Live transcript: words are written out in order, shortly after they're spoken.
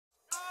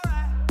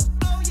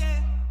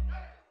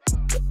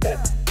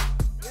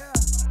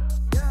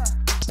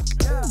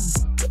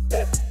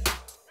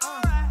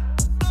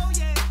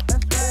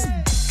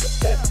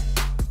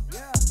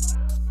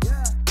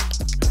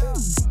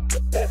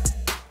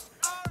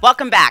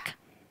Welcome back.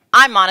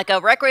 I'm Monica,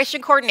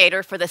 Recreation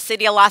Coordinator for the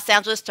City of Los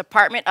Angeles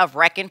Department of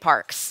Rec and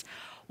Parks.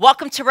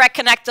 Welcome to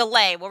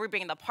RecConnectLA, where we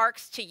bring the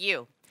parks to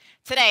you.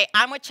 Today,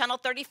 I'm with Channel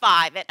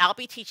 35, and I'll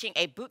be teaching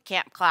a boot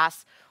camp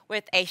class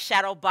with a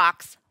shadow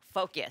box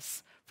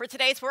focus. For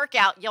today's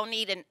workout, you'll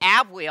need an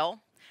ab wheel,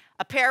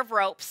 a pair of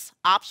ropes,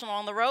 optional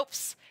on the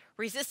ropes,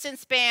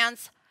 resistance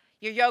bands,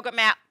 your yoga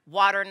mat,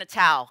 water, and a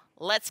towel.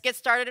 Let's get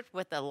started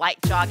with the light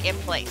jog in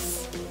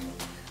place.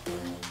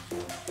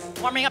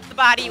 Warming up the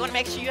body, you want to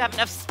make sure you have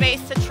enough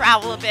space to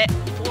travel a bit,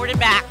 forward and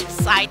back,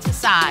 side to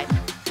side.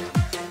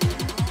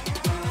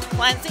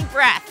 Cleansing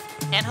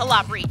breath, inhale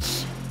up,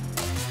 reach.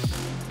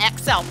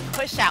 Exhale,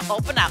 push out,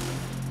 open up.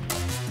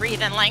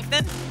 Breathe in,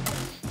 lengthen.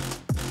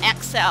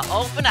 Exhale,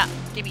 open up.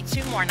 Give me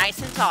two more, nice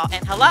and tall.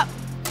 Inhale up.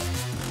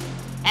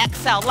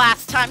 Exhale,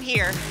 last time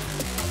here.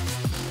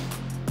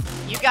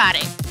 You got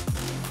it.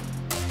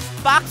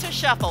 Boxer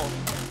shuffle.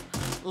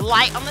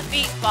 Light on the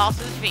feet, falls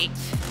to the feet.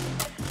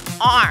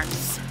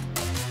 Arms.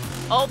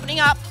 Opening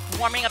up,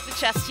 warming up the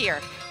chest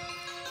here.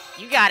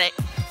 You got it.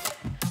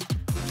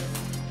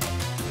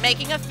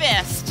 Making a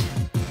fist.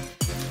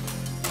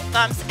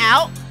 Thumbs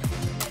out.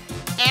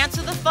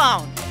 Answer the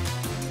phone.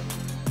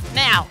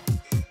 Now,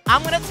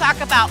 I'm going to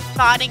talk about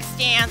fighting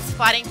stance,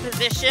 fighting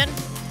position.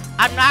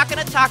 I'm not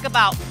going to talk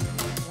about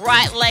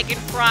right leg in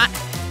front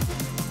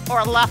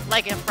or left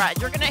leg in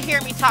front. You're going to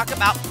hear me talk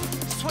about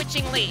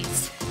switching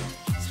leads.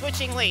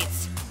 Switching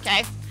leads,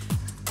 okay?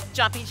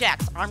 Jumping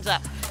jacks, arms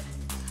up.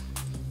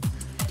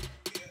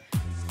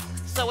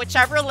 So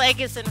whichever leg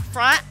is in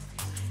front,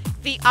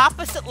 the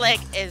opposite leg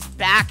is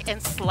back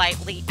and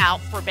slightly out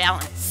for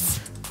balance.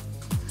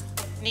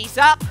 Knees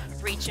up,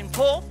 reach and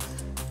pull.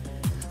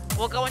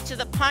 We'll go into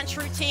the punch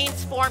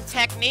routines, form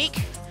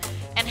technique,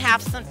 and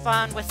have some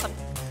fun with some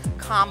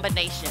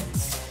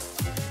combinations.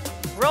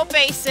 Real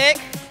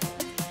basic,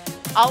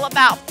 all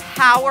about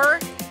power,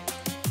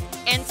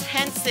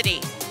 intensity.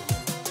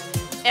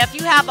 If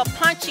you have a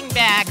punching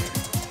bag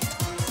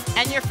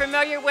and you're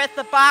familiar with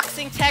the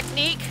boxing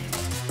technique,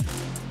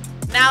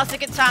 now's a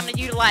good time to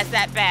utilize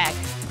that bag.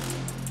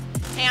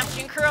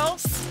 Hamstring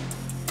curls,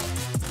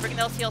 bring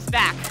those heels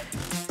back.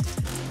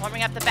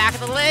 Warming up the back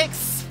of the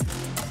legs,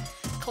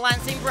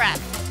 cleansing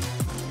breath.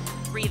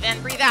 Breathe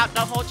in, breathe out,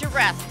 don't hold your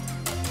breath.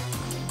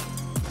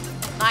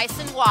 Nice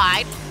and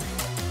wide,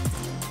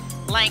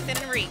 lengthen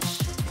and reach.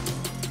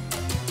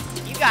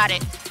 You got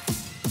it.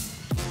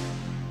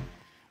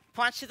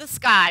 Punch to the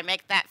sky,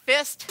 make that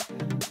fist,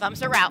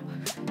 thumbs are out.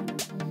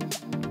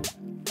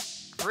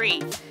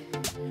 Breathe.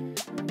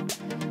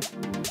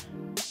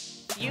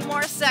 Few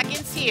more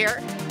seconds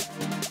here.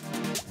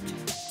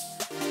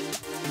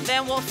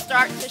 Then we'll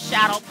start to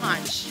shadow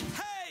punch.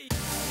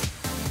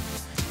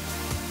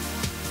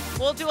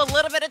 We'll do a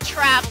little bit of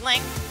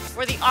traveling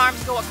where the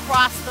arms go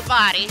across the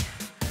body.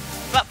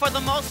 But for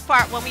the most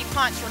part, when we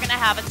punch, we're gonna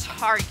have a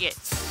target.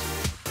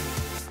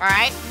 All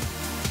right?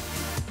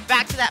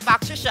 Back to that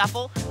boxer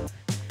shuffle.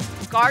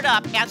 Guard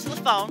up, answer the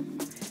phone.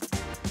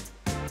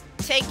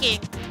 Taking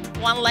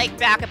one leg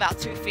back about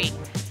 2 feet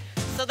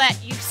so that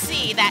you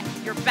see that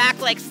your back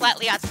leg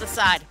slightly out to the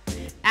side.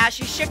 As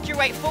you shift your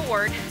weight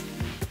forward,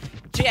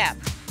 jab,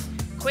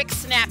 quick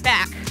snap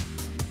back,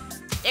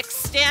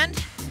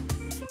 extend,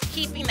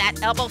 keeping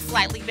that elbow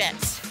slightly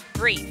bent.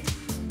 Breathe.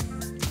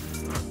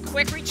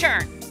 Quick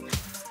return.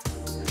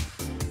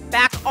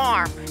 Back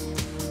arm,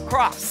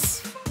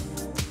 cross.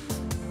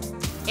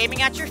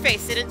 Aiming at your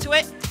face, sit into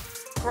it,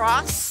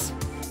 cross,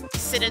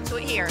 sit into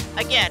it here.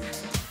 Again,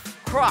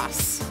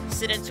 cross,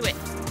 sit into it.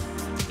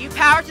 You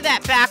power to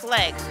that back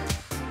leg.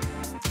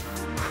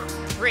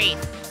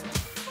 Breathe.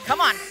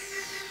 Come on.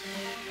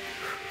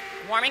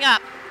 Warming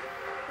up.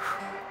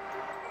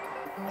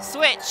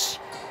 Switch.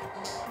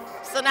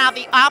 So now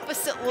the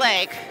opposite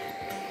leg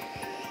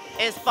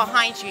is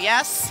behind you,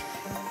 yes?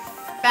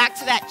 Back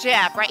to that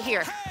jab right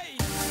here.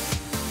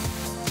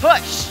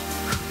 Push.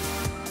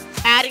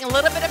 Adding a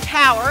little bit of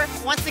power.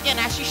 Once again,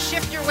 as you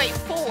shift your weight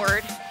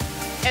forward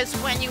is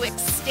when you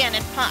extend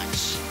and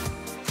punch.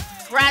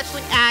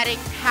 Gradually adding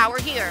power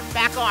here.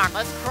 Back arm,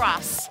 let's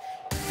cross.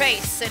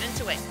 Face, sit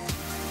into it.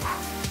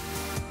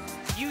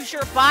 Use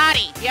your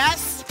body,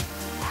 yes?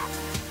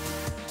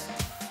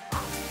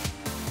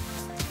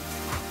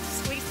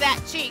 Squeeze that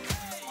cheek.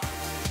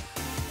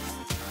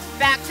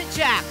 Back to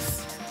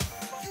jabs.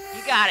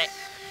 You got it.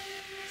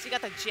 So you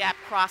got the jab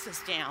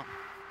crosses down.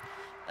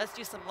 Let's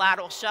do some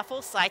lateral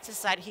shuffle, side to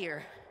side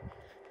here.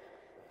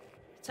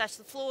 Touch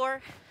the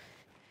floor.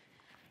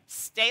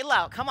 Stay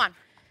low, come on.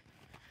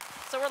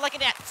 So we're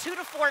looking at 2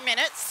 to 4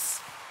 minutes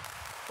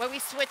where we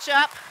switch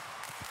up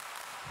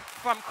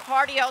from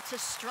cardio to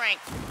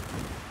strength.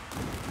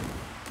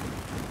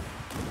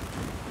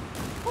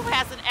 Who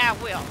has an ab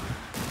wheel?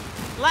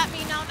 Let me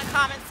know in the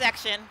comment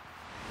section.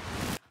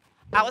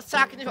 I was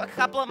talking to a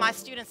couple of my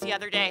students the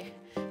other day,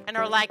 and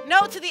they're like,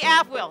 no to the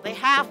ab wheel. They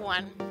have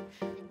one,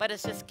 but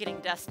it's just getting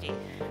dusty.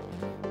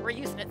 We're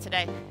using it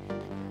today.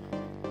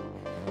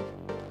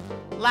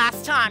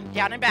 Last time,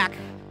 down and back.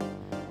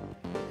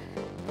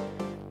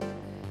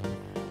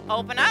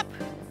 Open up,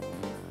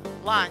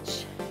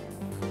 lunge.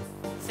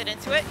 Sit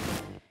into it.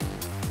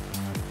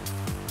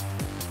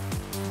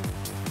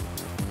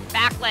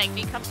 Back leg,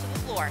 knee comes to the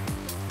floor.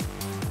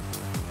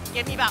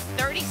 Give me about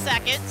 30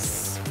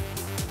 seconds.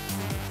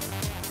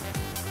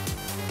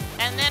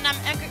 And then I'm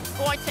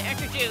going to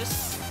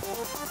introduce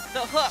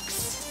the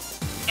hooks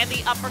and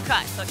the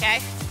uppercuts, okay?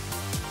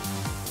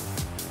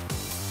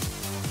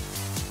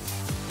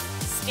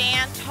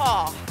 Stand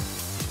tall.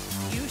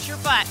 Use your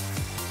butt.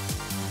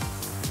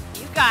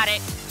 You got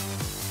it.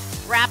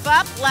 Wrap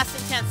up, less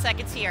than 10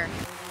 seconds here.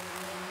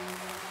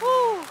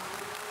 Woo.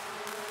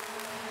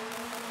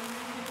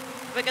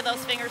 Wiggle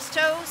those fingers,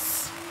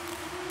 toes.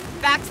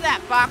 Back to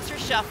that boxer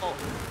shuffle.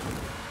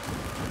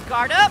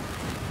 Guard up.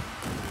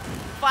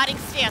 Fighting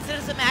stance. It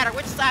doesn't matter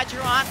which side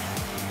you're on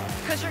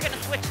because you're going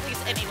to switch these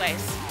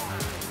anyways.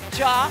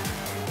 Jaw,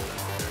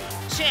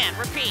 chin,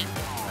 repeat.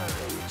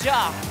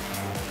 Jaw,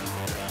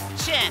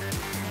 chin,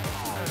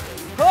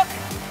 hook,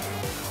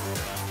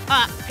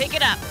 up, pick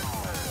it up,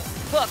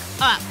 hook,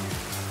 up.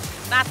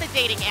 Not the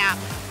dating app,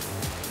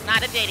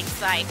 not a dating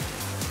site.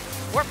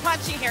 We're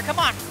punching here, come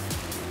on.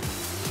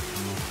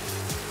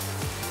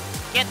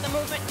 Get the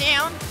movement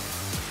down.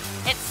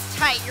 It's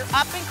tight, you're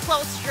up and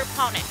close to your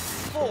opponent.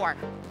 4,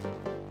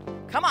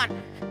 come on.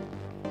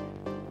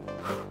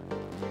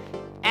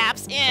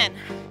 Abs in,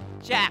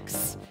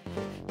 jacks.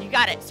 You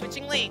got it,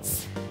 switching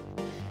leads.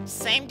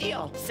 Same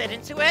deal, sit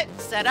into it,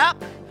 set up,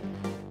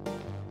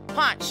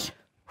 punch.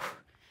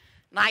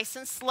 Nice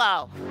and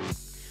slow.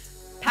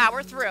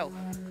 Power through.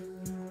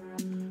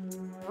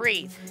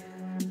 Breathe.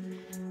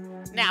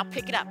 Now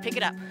pick it up, pick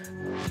it up.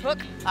 Hook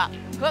up,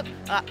 hook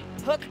up,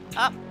 hook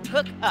up,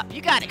 hook up.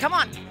 You got it, come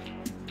on.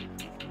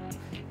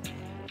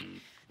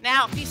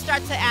 Now, if you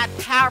start to add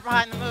power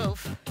behind the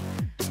move,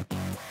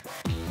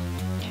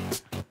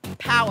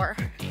 power,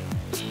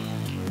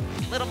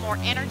 a little more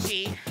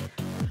energy,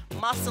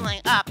 muscling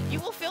up, you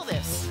will feel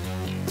this.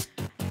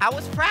 I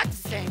was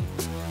practicing.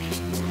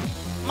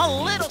 I'm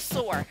a little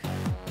sore.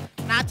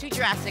 Not too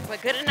drastic,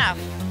 but good enough.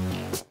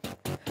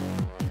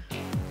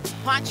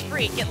 Punch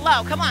free, get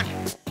low, come on.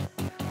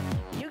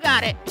 You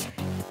got it.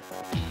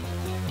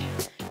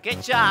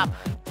 Good job.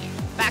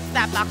 Back to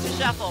that boxer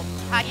shuffle.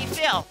 How do you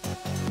feel?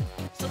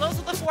 So those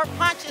are the 4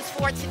 punches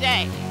for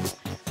today.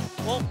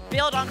 We'll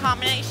build on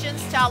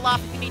combinations, towel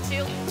off if you need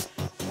to.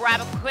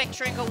 Grab a quick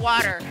drink of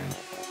water.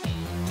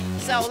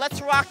 So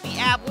let's rock the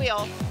ab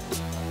wheel.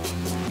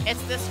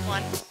 It's this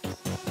one.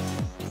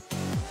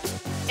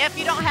 If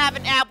you don't have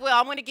an ab wheel,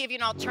 I'm gonna give you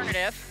an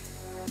alternative.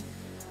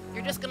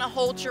 You're just gonna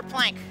hold your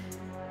plank.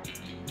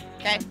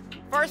 Okay,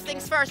 first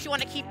things first, you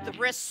wanna keep the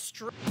wrist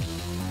straight.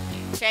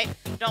 Okay,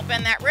 don't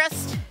bend that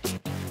wrist.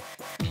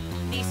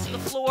 Knees to the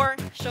floor,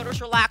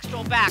 shoulders relaxed,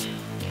 roll back.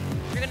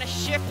 You're gonna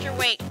shift your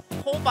weight,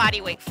 whole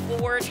body weight,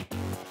 forward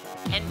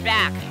and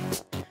back.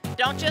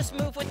 Don't just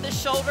move with the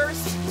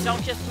shoulders,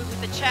 don't just move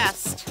with the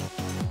chest,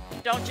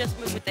 don't just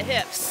move with the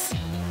hips.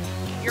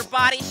 Your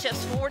body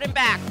shifts forward and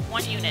back,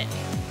 1 unit.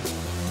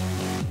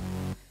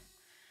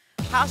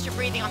 How's your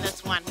breathing on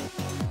this one?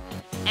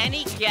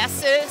 Any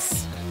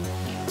guesses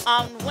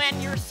on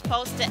when you're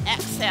supposed to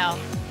exhale?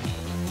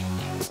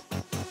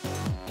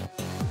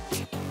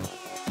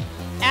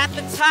 At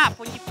the top,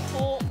 when you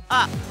pull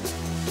up,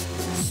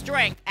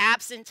 strength,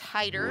 abs in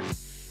tighter,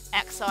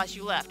 exhale as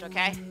you lift,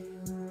 okay?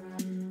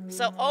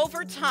 So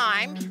over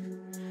time,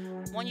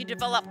 when you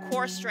develop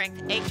core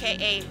strength,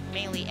 AKA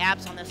mainly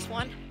abs on this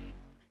one,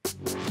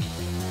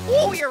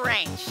 ooh, your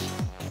range.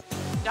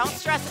 Don't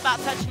stress about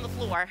touching the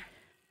floor.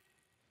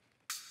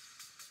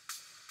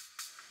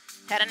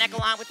 Head and neck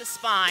aligned with the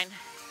spine.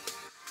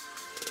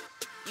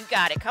 You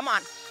got it, come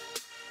on.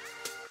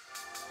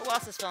 Who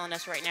else is feeling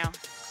this right now?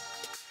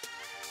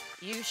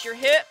 Use your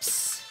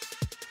hips,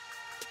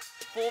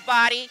 full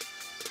body,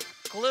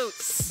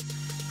 glutes,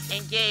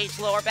 engage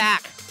lower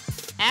back,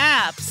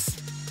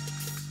 abs.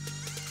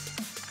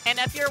 And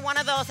if you're one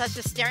of those that's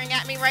just staring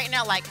at me right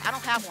now like, I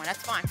don't have one,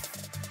 that's fine.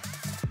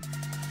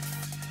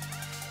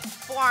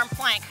 Forearm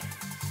plank,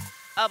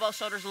 elbow,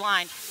 shoulders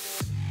aligned.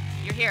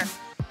 You're here.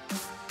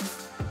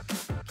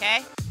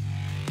 Okay?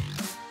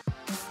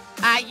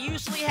 I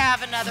usually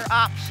have another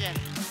option.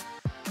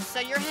 So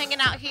you're hanging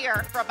out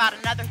here for about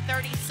another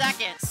 30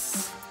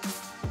 seconds.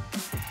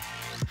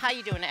 How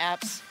you doing,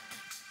 abs?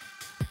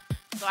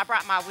 So I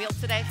brought my wheel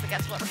today, so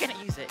guess what? We're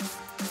gonna use it.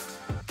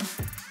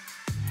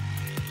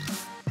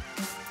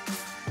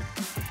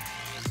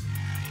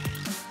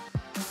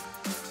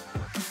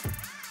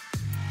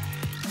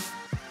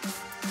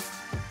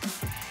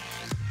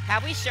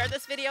 Have we shared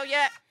this video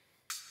yet?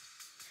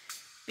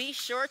 Be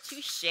sure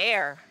to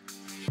share.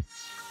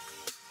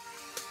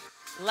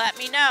 Let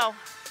me know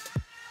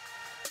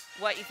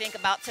what you think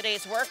about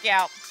today's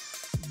workout.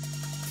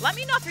 Let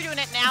me know if you're doing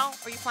it now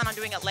or you plan on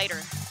doing it later.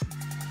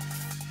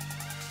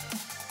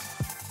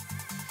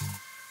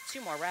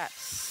 2 more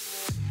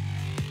reps.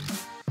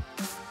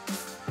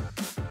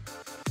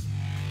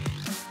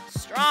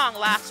 Strong,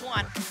 last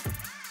one.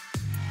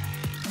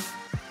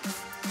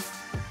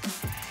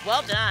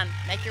 Well done.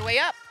 Make your way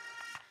up.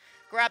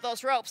 Grab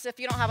those ropes. If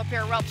you don't have a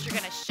pair of ropes, you're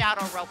gonna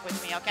shadow rope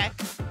with me, okay?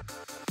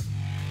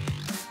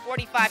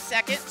 45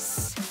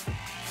 seconds,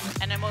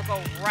 and then we'll go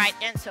right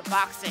into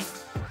boxing.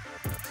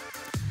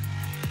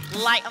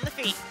 Light on the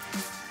feet.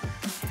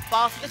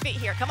 Balls to the feet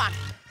here, come on.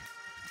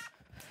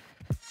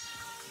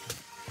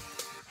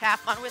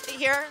 Have fun with it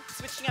here,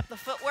 switching up the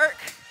footwork.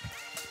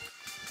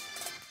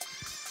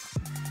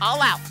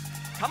 All out,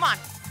 come on.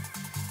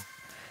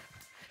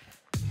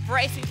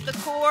 Bracing to the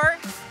core.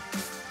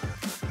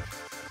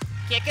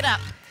 Kick it up.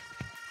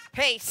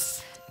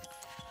 Pace.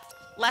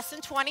 Less than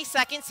 20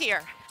 seconds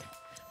here.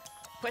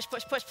 Push,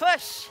 push, push,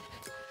 push.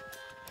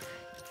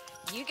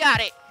 You got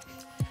it.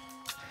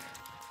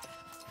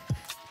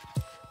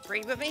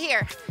 Breathe with me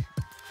here.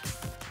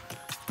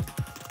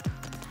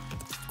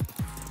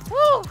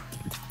 Woo!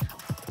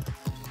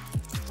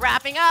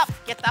 Wrapping up,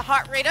 get the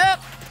heart rate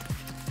up.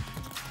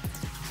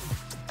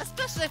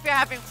 Especially if you're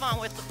having fun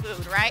with the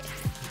food, right?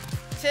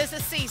 'Tis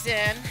the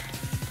season.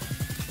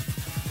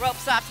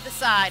 Ropes off to the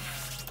side.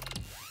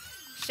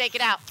 Shake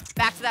it out.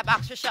 Back to that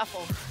boxer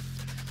shuffle.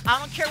 I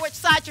don't care which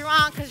side you're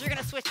on because you're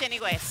going to switch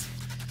anyways.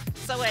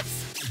 So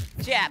it's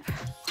jab,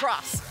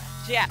 cross,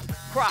 jab,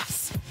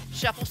 cross,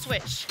 shuffle,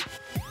 switch.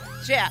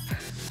 Jab,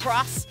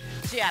 cross,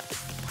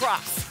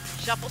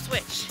 shuffle,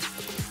 switch.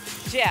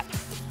 Jab,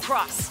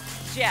 cross,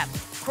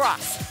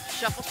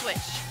 shuffle,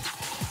 switch.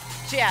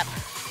 Jab,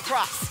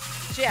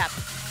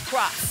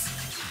 cross.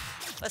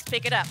 Let's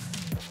pick it up.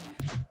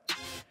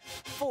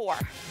 4.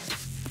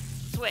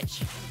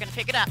 Switch. We're going to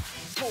pick it up.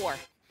 4.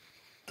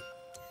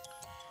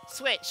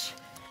 Switch.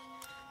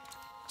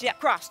 Jab,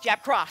 cross.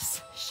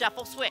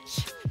 Shuffle,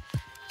 switch.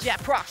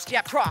 Jab, cross.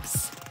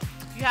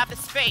 You have the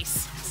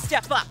space.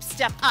 Step up.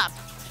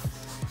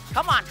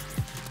 Come on.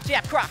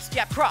 Jab, cross.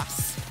 Jab,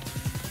 cross.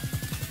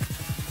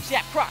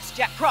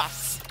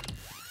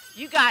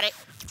 You got it.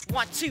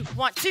 1, 2,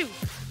 1, 2.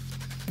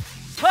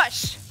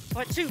 Push.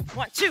 1, 2,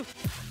 1, 2.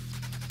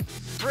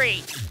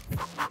 3.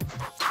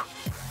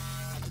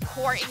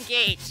 Core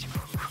engaged.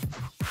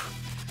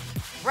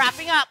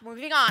 Wrapping up,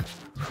 moving on.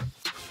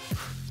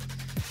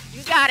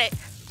 You got it.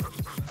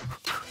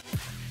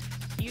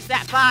 Use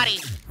that body.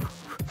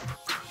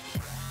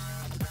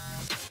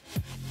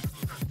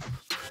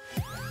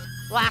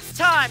 Last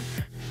time.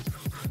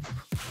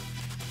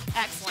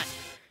 Excellent.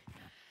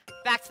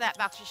 Back to that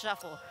boxer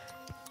shuffle.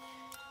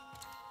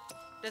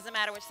 Doesn't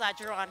matter which side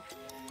you're on.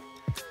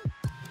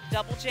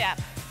 Double jab,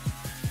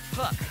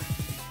 hook,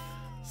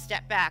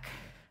 step back.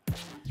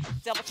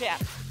 Double jab,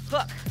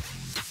 hook,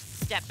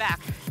 step back.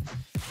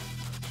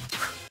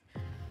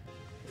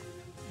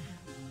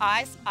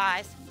 Eyes,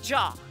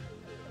 jaw.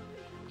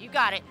 You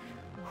got it.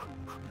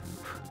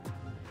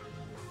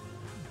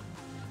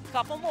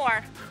 Couple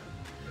more.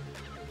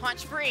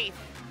 Punch, breathe.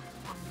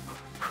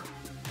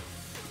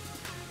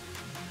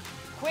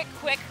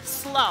 Quick,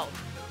 slow.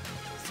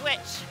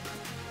 Switch.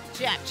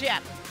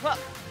 Jab, hook.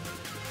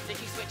 Did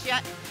you switch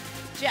yet?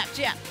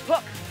 Jab,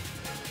 hook.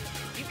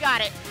 You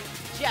got it.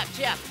 Jab,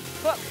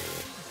 hook.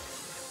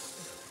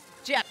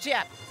 Jab,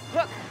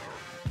 hook.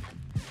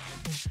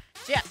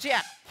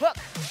 Jab, hook.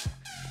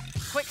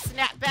 Quick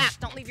snap back.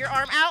 Don't leave your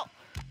arm out.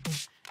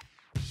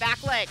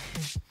 Back leg.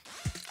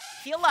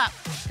 Heel up.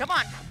 Come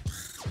on.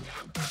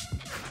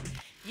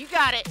 You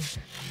got it.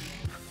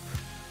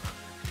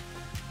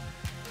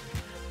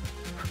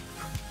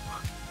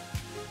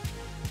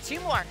 Two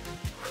more.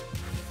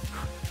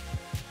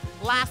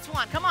 Last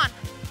one. Come on.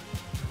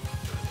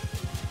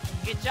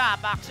 Good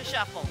job. Boxer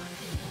shuffle.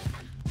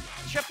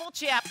 Triple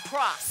jab,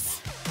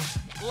 cross.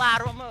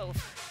 Lateral move.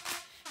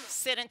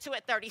 Sit into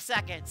it 30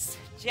 seconds.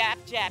 Jab,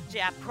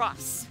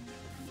 cross.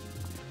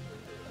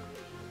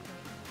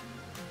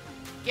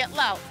 Get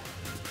low.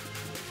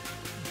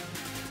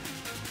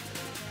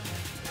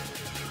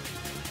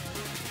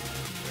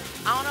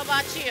 I don't know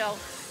about you.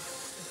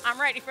 I'm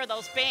ready for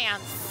those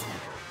bands.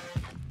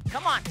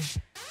 Come on.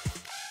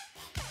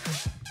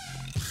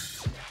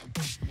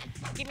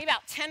 Give me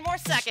about 10 more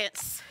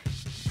seconds.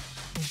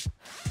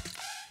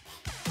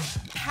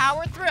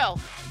 Power through.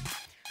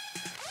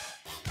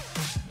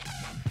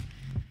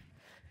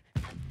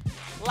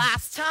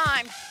 Last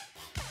time.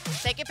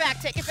 Take it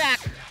back.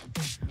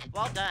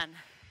 Well done.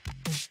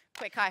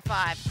 Quick high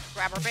five.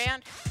 Grab our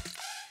band.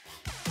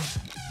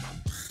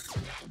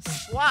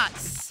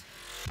 Squats.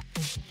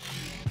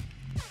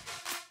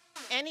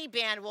 Any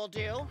band will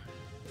do.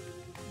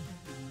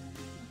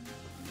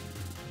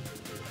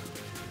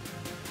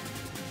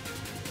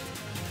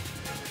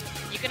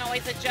 You can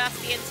always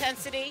adjust the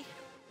intensity.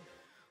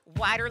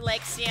 Wider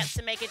leg stance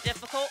to make it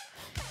difficult.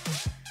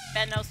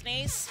 Bend those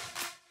knees.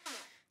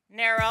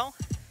 Narrow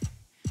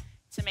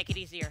to make it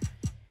easier.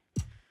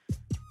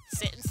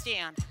 Sit and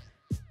stand.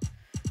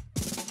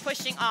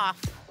 Pushing off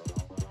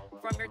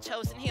from your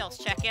toes and heels.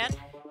 Check in.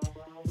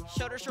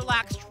 Shoulders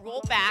relaxed,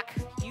 roll back.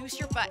 Use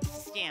your butt to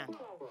stand.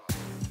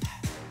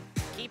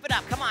 Keep it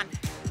up, come on.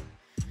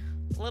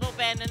 Little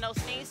bend in those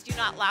knees. Do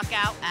not lock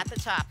out at the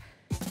top.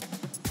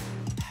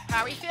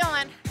 How are you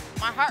feeling?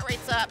 My heart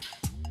rate's up.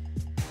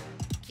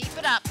 Keep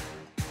it up.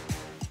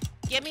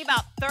 Give me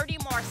about 30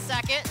 more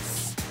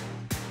seconds.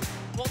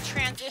 We'll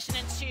transition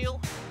into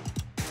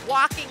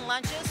walking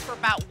lunges for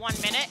about 1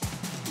 minute.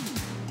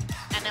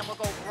 And then we'll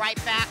go right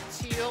back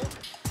to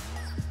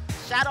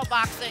shadow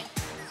boxing.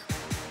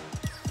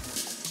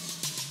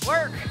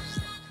 Work.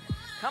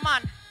 Come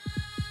on.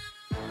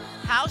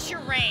 How's your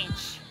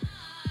range?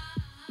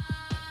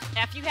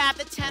 If you have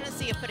the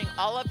tendency of putting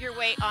all of your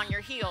weight on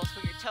your heels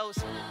where your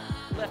toes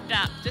lift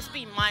up, just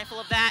be mindful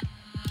of that.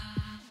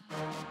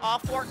 All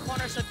 4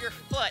 corners of your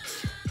foot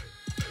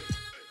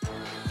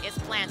is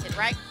planted,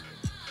 right?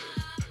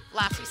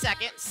 Last few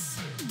seconds.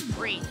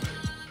 Breathe.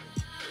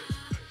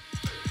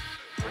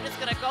 We're just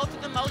gonna go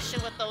through the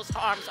motion with those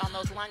arms on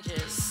those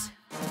lunges.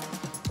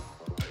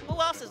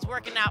 Who else is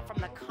working out from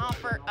the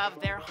comfort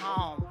of their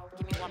home?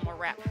 Give me 1 more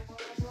rep.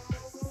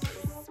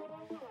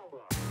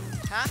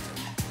 Huh?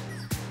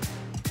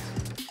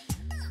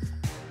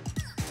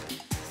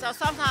 So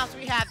sometimes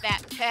we have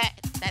that pet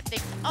that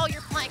thinks, oh,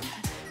 you're plank,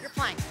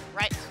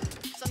 right?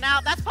 So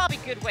now that's probably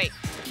good weight,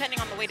 depending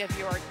on the weight of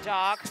your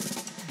dog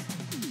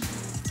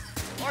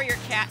or your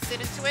cat.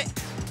 Sit into it.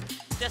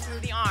 Just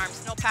move the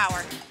arms, no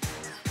power.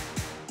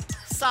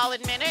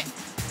 Solid minute.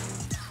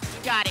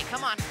 You got it,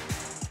 come on.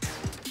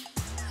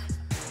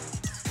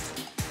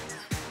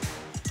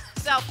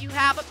 So if you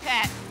have a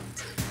pet,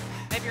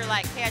 maybe you're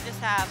like, hey, I just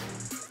have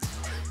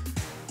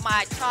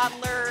my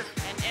toddler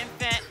and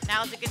infant.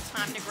 Now's a good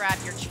time to grab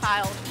your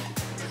child.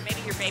 Maybe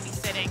you're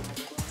babysitting.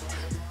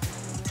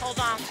 Hold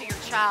on to your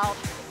child,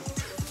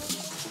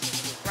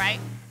 right?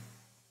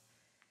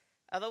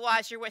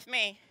 Otherwise, you're with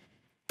me.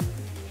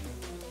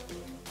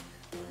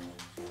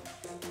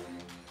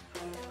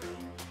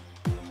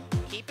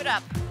 Keep it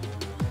up.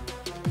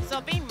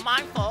 So be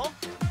mindful.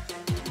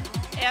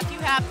 If you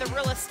have the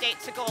real estate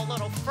to go a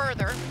little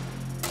further,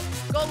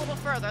 go a little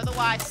further.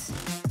 Otherwise,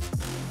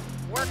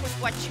 work with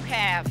what you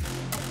have.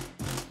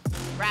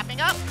 Wrapping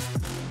up.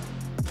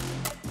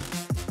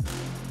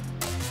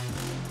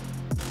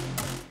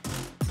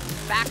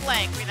 Back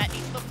leg, bring that knee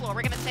to the floor.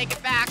 We're gonna take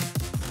it back,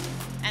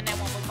 and then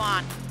we'll move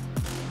on.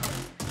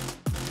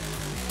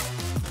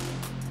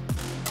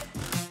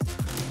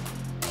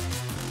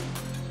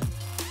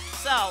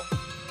 So,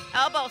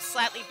 elbow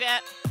slightly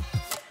bent.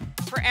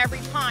 For every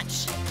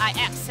punch, I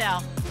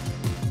exhale.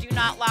 Do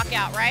not lock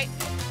out, right?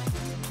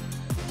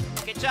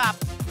 Good job.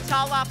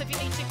 Towel off if you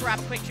need to. Grab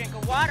a quick drink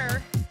of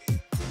water.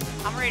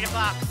 I'm ready to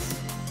box.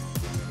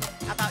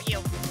 How about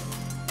you?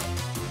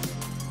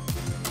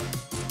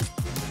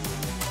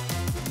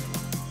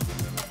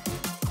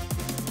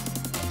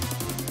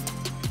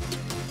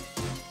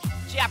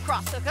 Jab,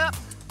 cross, hook up.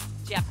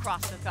 Jab,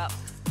 cross, hook up.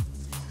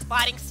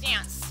 Fighting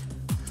stance.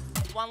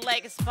 1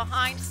 leg is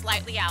behind,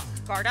 slightly out.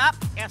 Guard up,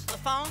 answer the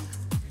phone.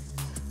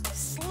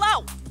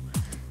 Slow.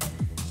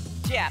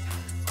 Jab,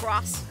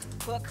 cross,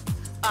 hook,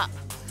 up.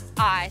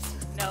 Eyes,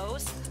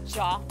 nose,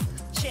 jaw,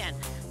 chin.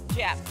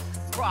 Jab,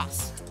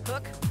 cross,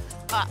 hook,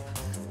 up.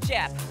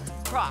 Jab,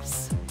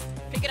 cross.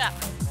 Pick it up.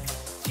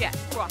 Jab,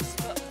 cross,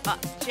 hook, up.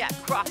 Jab,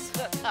 cross,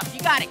 hook, up.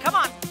 You got it, come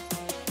on.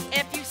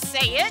 If you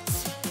say it,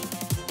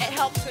 it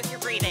helps with your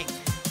breathing.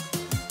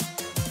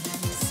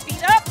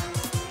 Speed up.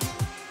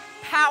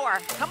 Power,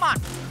 come on.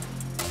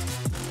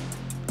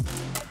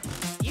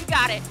 You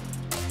got it.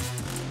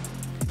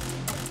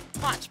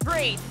 Punch,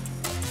 breathe.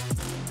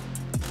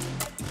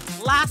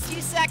 Last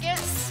few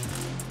seconds.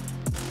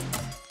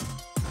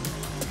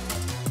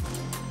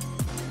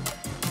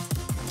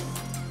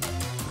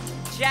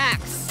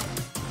 Jacks.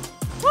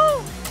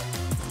 Woo!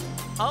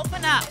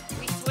 Open up.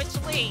 We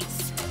switch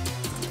leads.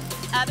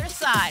 Other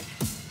side.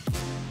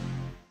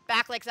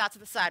 Back legs out to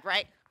the side,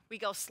 right? We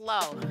go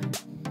slow.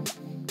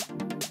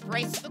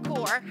 Brace the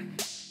core.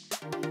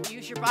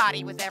 Use your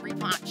body with every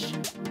punch.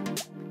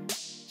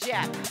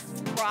 Jab,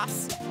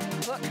 cross,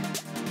 hook,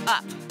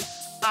 up.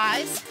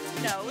 Eyes,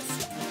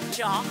 nose,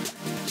 jaw,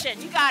 chin.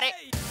 You got it.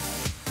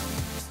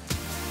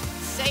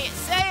 Say it,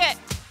 say it.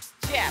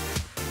 Jab,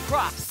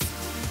 cross.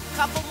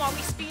 Couple more,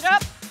 we speed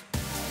up.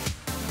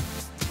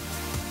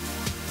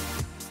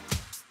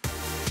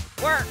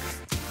 Work.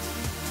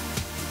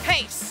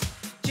 Pace.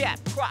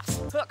 Jab, cross,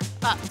 hook,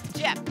 up.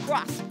 Jab,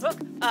 cross, hook,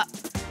 up.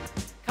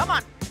 Come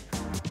on.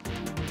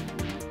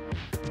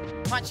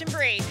 Punch and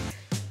breathe.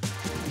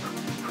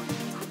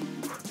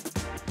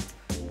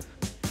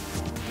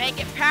 Make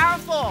it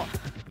powerful.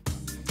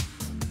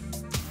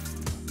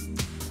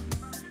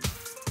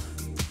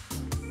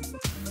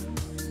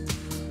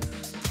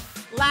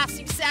 Last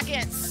few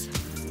seconds.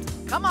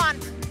 Come on.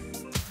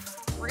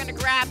 We're gonna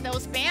grab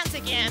those bands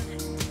again.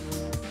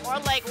 More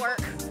leg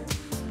work,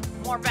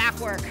 more back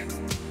work.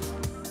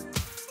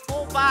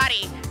 Full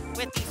body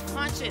with these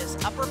punches.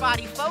 Upper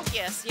body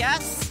focus,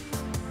 yes?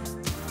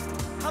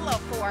 Hello,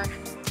 core.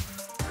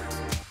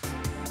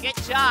 Good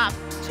job,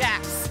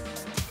 jacks.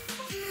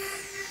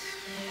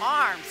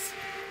 Arms.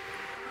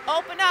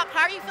 Open up.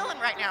 How are you feeling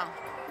right now?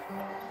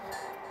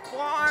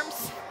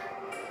 Forearms.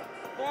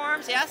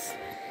 Forearms, yes?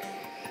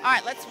 All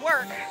right, let's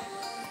work.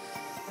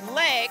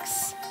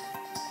 Legs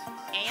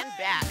and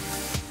back.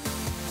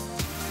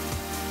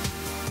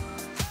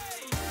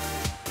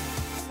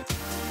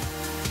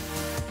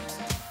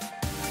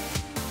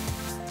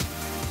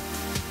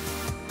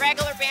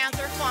 Regular bands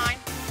are fine.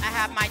 I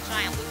have my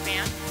giant loop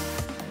band.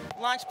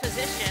 Lunge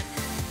position.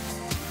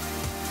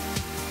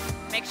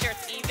 Make sure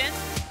it's even.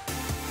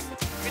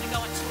 We're gonna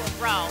go into a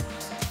row.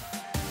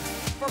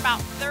 For about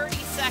 30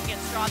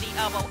 seconds, draw the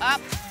elbow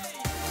up,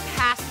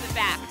 past the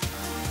back.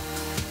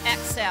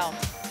 Exhale.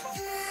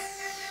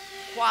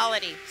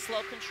 Quality,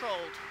 slow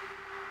controlled.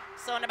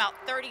 So in about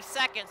 30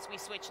 seconds, we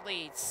switch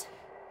leads.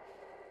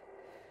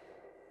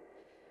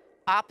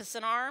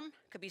 Opposite arm,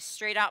 could be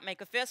straight out, make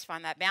a fist,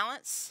 find that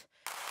balance.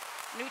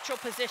 Neutral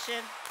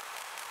position.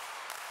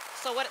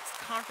 So what it's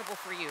comfortable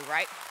for you,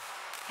 right?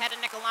 Head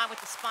and neck align with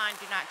the spine.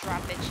 Do not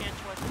drop that chin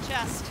towards the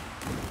chest.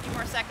 A few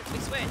more seconds, we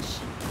switch.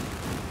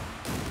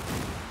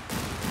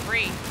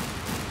 Breathe.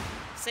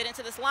 Sit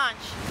into this lunge.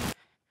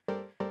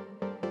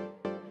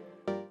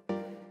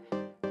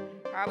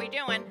 How are we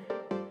doing?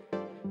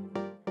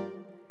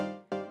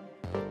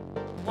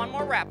 One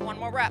more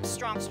rep.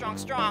 Strong, strong,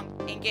 strong.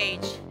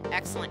 Engage.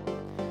 Excellent.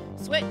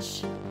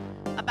 Switch.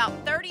 About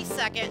 30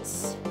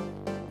 seconds.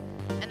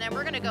 And then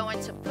we're gonna go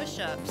into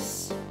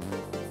push-ups.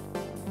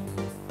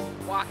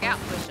 Walk out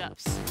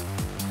push-ups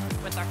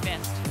with our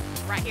fist.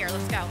 Right here,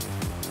 let's go.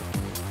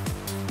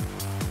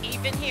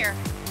 Even here.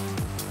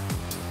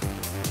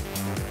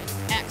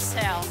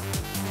 Exhale.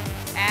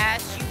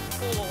 As you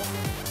pull,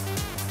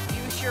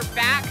 use your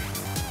back,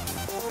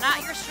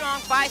 not your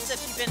strong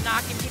biceps you've been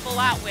knocking people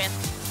out with,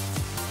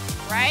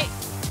 right?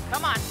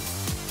 Come on.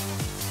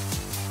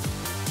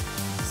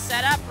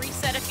 Set up,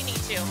 reset if you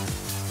need to.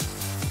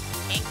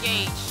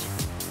 Engage.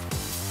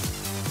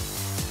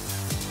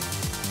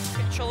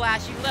 Control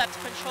as you lift,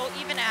 control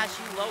even as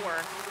you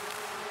lower.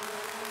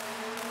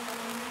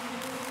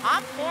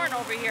 I'm pouring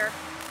over here.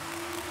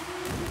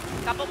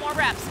 Couple more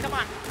reps, come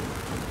on.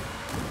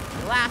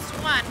 Last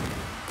one.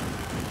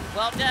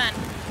 Well done.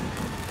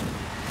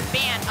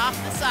 Band off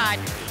the side.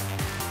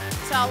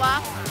 Towel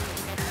off.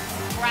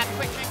 Grab a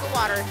quick drink of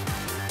water.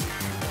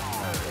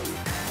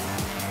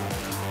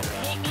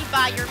 Meet me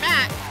by your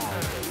mat.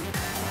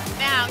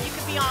 Now, you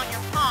could be on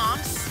your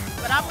palms,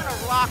 but I'm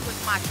gonna rock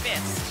with my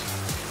fist.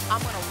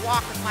 I'm gonna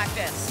walk with my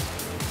fist.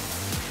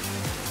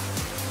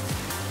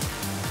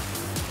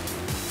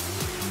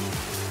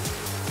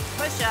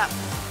 Push up.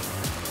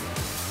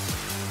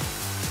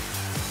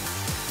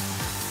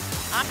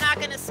 I'm not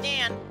gonna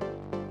stand.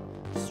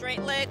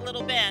 Straight leg,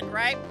 little bend,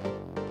 right?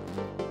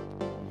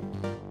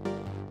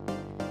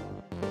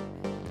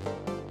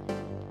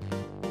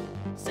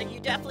 So you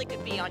definitely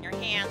could be on your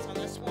hands on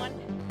this one.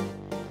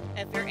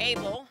 If you're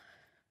able,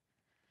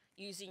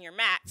 using your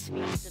mat to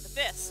be onto the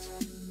fist.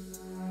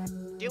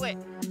 Do it.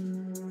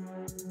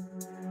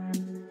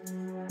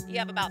 You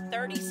have about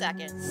 30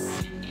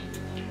 seconds.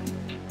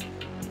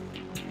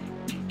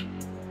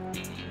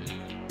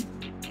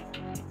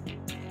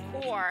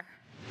 Core.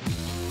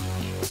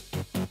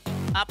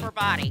 Upper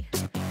body.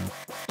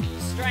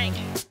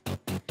 Strength.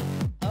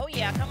 Oh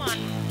yeah, come on.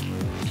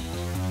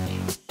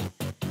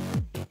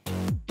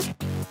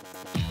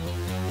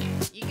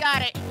 You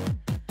got it.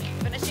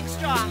 Finishing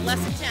strong. Less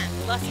than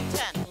 10. Less than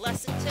 10.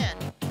 Less than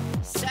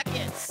 10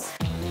 seconds.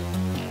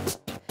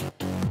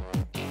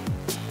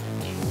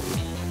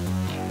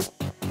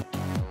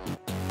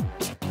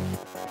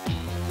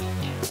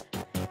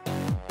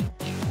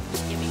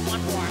 Give me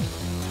one more.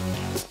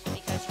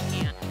 Because you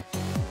can.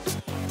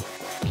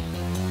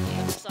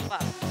 Lift yourself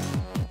up.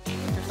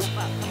 Lift yourself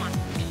up. Come on.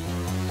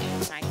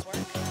 Nice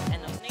work.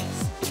 Bend those knees.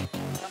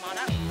 Come on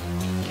up.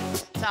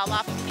 Towel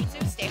off if you need to.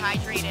 Stay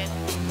hydrated.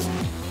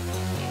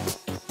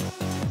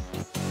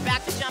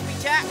 Back to jumping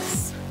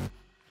jacks.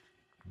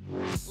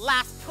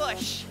 Last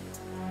push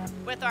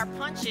with our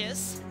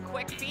punches.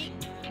 Quick feet.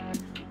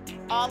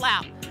 All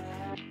out.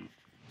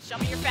 Show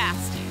me you're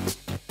fast.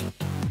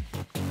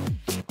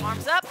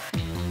 Arms up.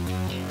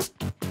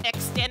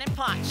 Extend and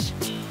punch.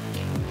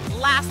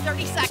 Last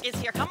 30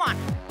 seconds here. Come on.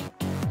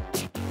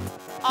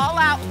 All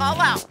out, all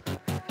out.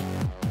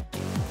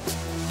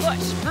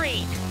 Push,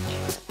 breathe.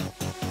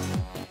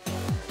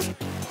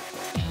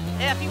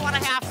 If you want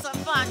to have some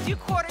fun, do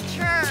quarter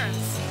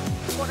turns.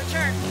 Quarter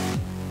turn.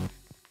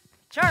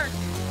 Turn.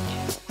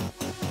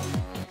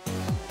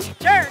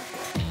 Turn.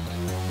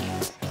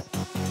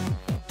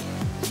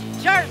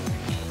 Turn.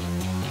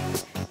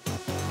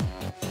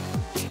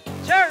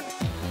 Turn.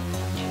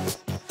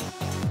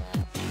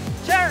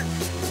 Turn.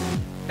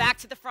 Back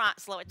to the front.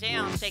 Slow it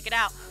down. Shake it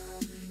out.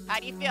 How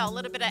do you feel? A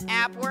little bit of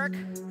ab work.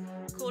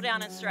 Cool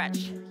down and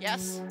stretch.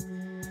 Yes?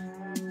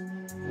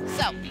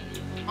 So,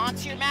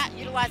 onto your mat.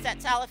 Utilize that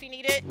towel if you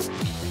need it.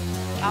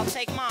 I'll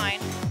take mine.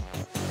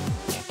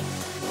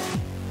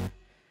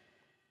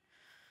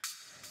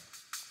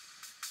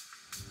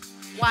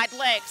 Wide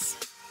legs.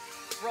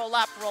 Roll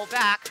up, roll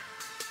back.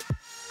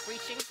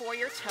 Reaching for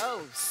your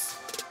toes.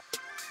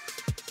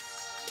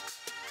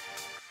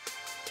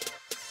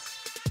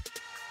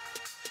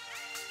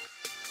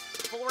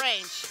 Full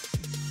range.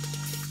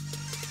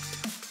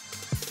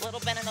 Little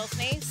bend in those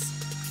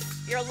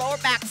knees. Your lower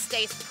back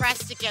stays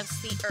pressed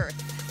against the earth.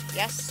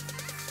 Yes?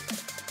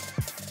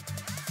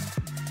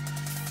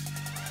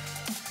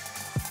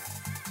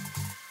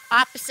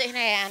 Opposite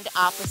hand,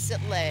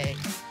 opposite leg.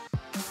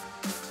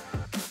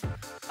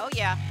 Oh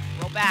yeah,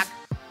 roll back.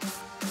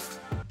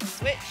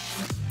 Switch.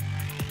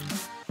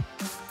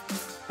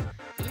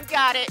 You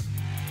got it.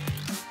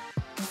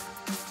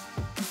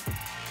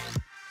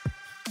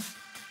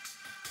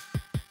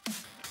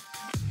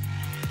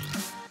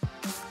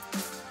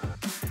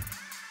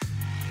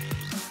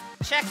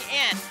 Check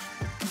in.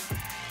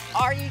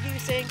 Are you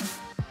using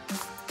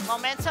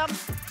momentum?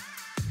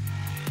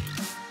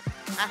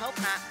 I hope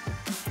not.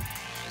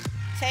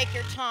 Take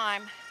your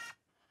time.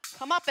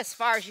 Come up as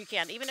far as you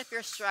can, even if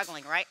you're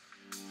struggling, right?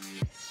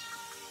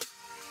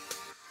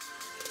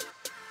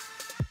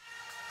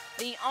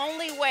 The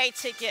only way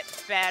to get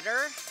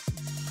better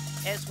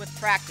is with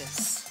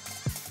practice.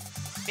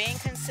 Being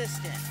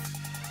consistent.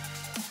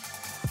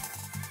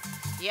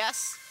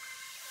 Yes?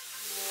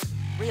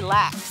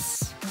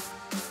 Relax.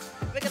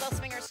 Look at those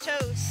fingers,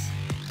 toes.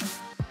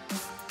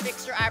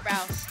 Fix your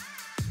eyebrows.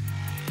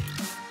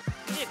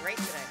 You did great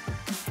today.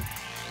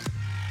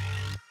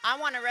 I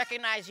want to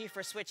recognize you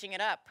for switching it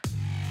up.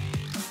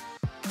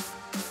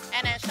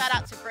 And then shout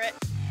out to Britt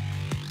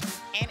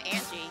and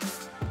Angie.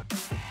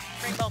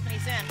 Bring both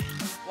knees in.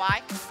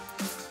 Why?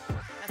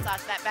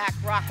 Massage that back,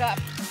 rock up.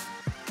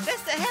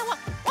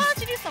 Why don't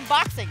you do some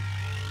boxing?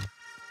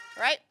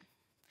 Right?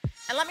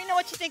 And let me know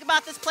what you think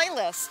about this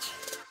playlist.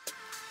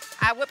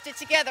 I whipped it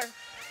together.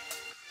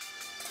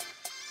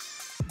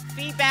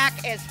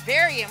 Feedback is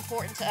very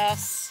important to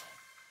us.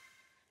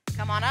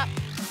 Come on up.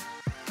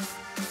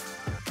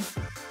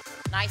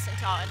 Nice and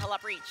tall. Inhale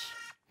up, reach.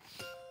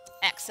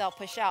 Exhale,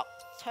 push out.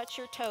 Touch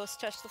your toes,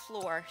 touch the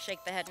floor.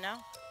 Shake the head no.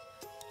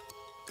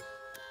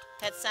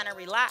 Head center,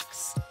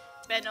 relax.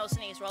 Bend those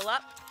knees, roll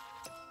up.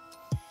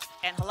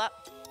 Inhale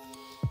up.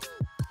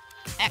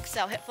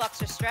 Exhale, hip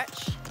flexor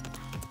stretch.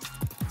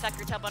 Tuck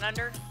your tailbone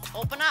under.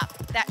 Open up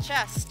that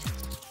chest.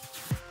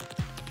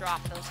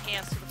 Drop those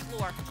hands to the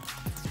floor.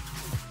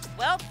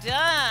 Well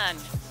done.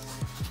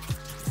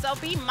 So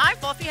be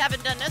mindful if you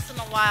haven't done this in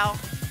a while.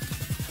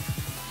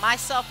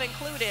 Myself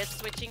included,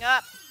 switching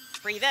up.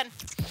 Breathe in.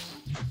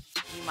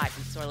 You might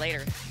be sore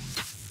later.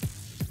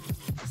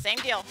 Same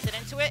deal, sit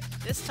into it.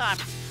 This time,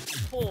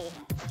 pull.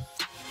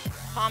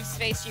 Palms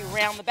face you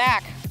around the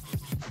back.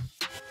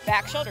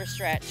 Back shoulder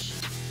stretch.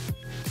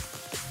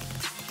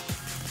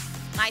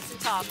 Nice and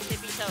tall,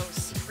 tippy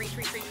toes. Reach,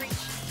 reach, reach, reach.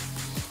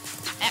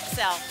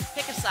 Exhale,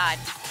 pick a side.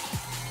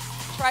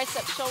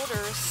 Tricep,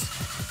 shoulders,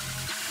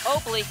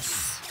 obliques.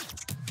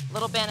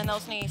 Little bend in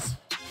those knees.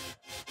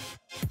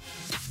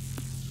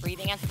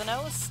 Breathing into the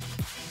nose.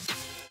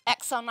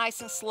 Exhale,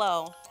 nice and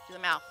slow. Through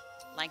the mouth.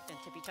 Lengthen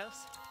tippy toes.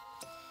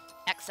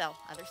 Exhale,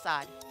 other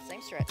side.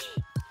 Same stretch.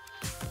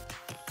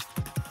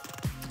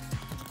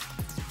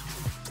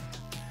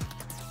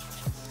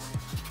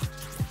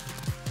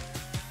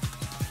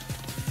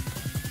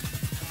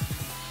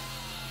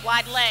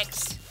 Wide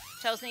legs.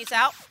 Toes, knees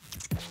out.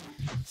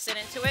 Sit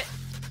into it.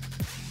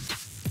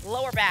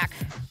 Lower back.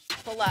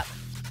 Pull up.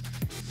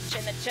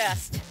 Chin the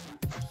chest.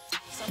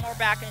 Some more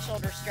back and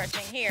shoulder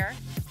stretching here.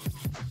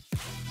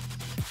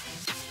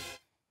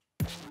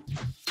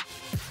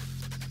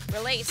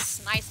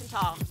 Release, nice and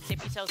tall.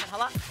 Tippy toes and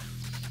inhale up.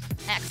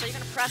 Exhale, you're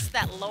gonna press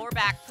that lower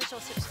back, push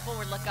those hips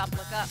forward, look up,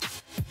 look up.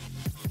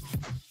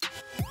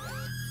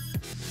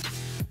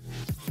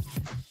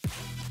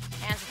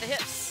 Hands at the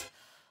hips.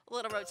 A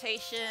little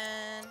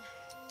rotation.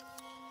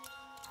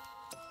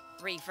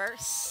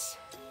 Reverse.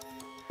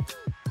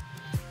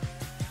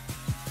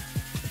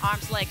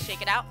 Arms, legs,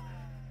 shake it out.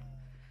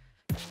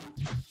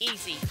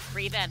 Easy,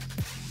 breathe in.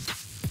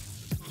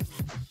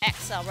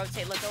 Exhale,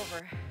 rotate, look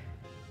over.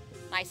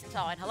 Nice and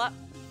tall, inhale up.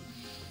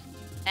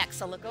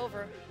 Exhale, look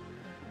over.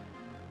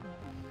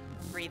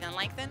 Breathe in,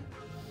 lengthen.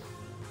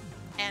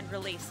 And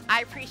release.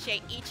 I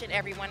appreciate each and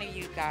every one of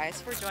you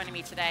guys for joining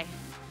me today.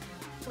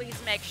 Please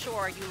make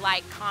sure you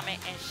like, comment,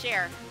 and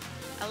share.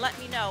 And let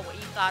me know what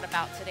you thought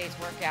about today's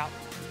workout.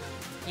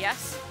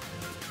 Yes?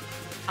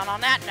 And on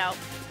that note,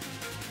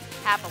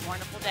 have a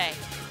wonderful day.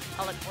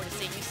 I look forward to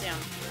seeing you soon.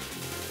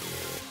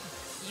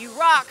 You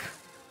rock.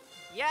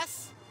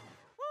 Yes?